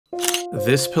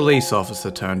This police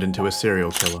officer turned into a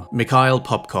serial killer. Mikhail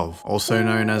Popkov, also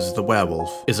known as the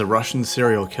Werewolf, is a Russian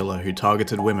serial killer who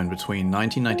targeted women between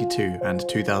 1992 and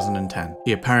 2010.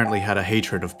 He apparently had a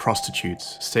hatred of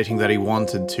prostitutes, stating that he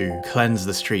wanted to cleanse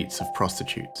the streets of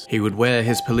prostitutes. He would wear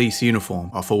his police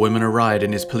uniform, offer women a ride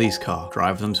in his police car,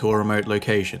 drive them to a remote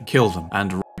location, kill them,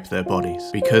 and rape their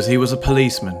bodies. Because he was a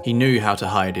policeman, he knew how to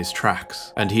hide his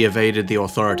tracks, and he evaded the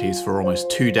authorities for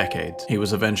almost 2 decades. He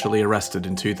was eventually arrested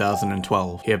in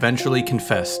 2012. He eventually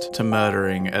confessed to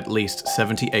murdering at least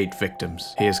 78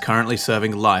 victims. He is currently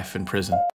serving life in prison.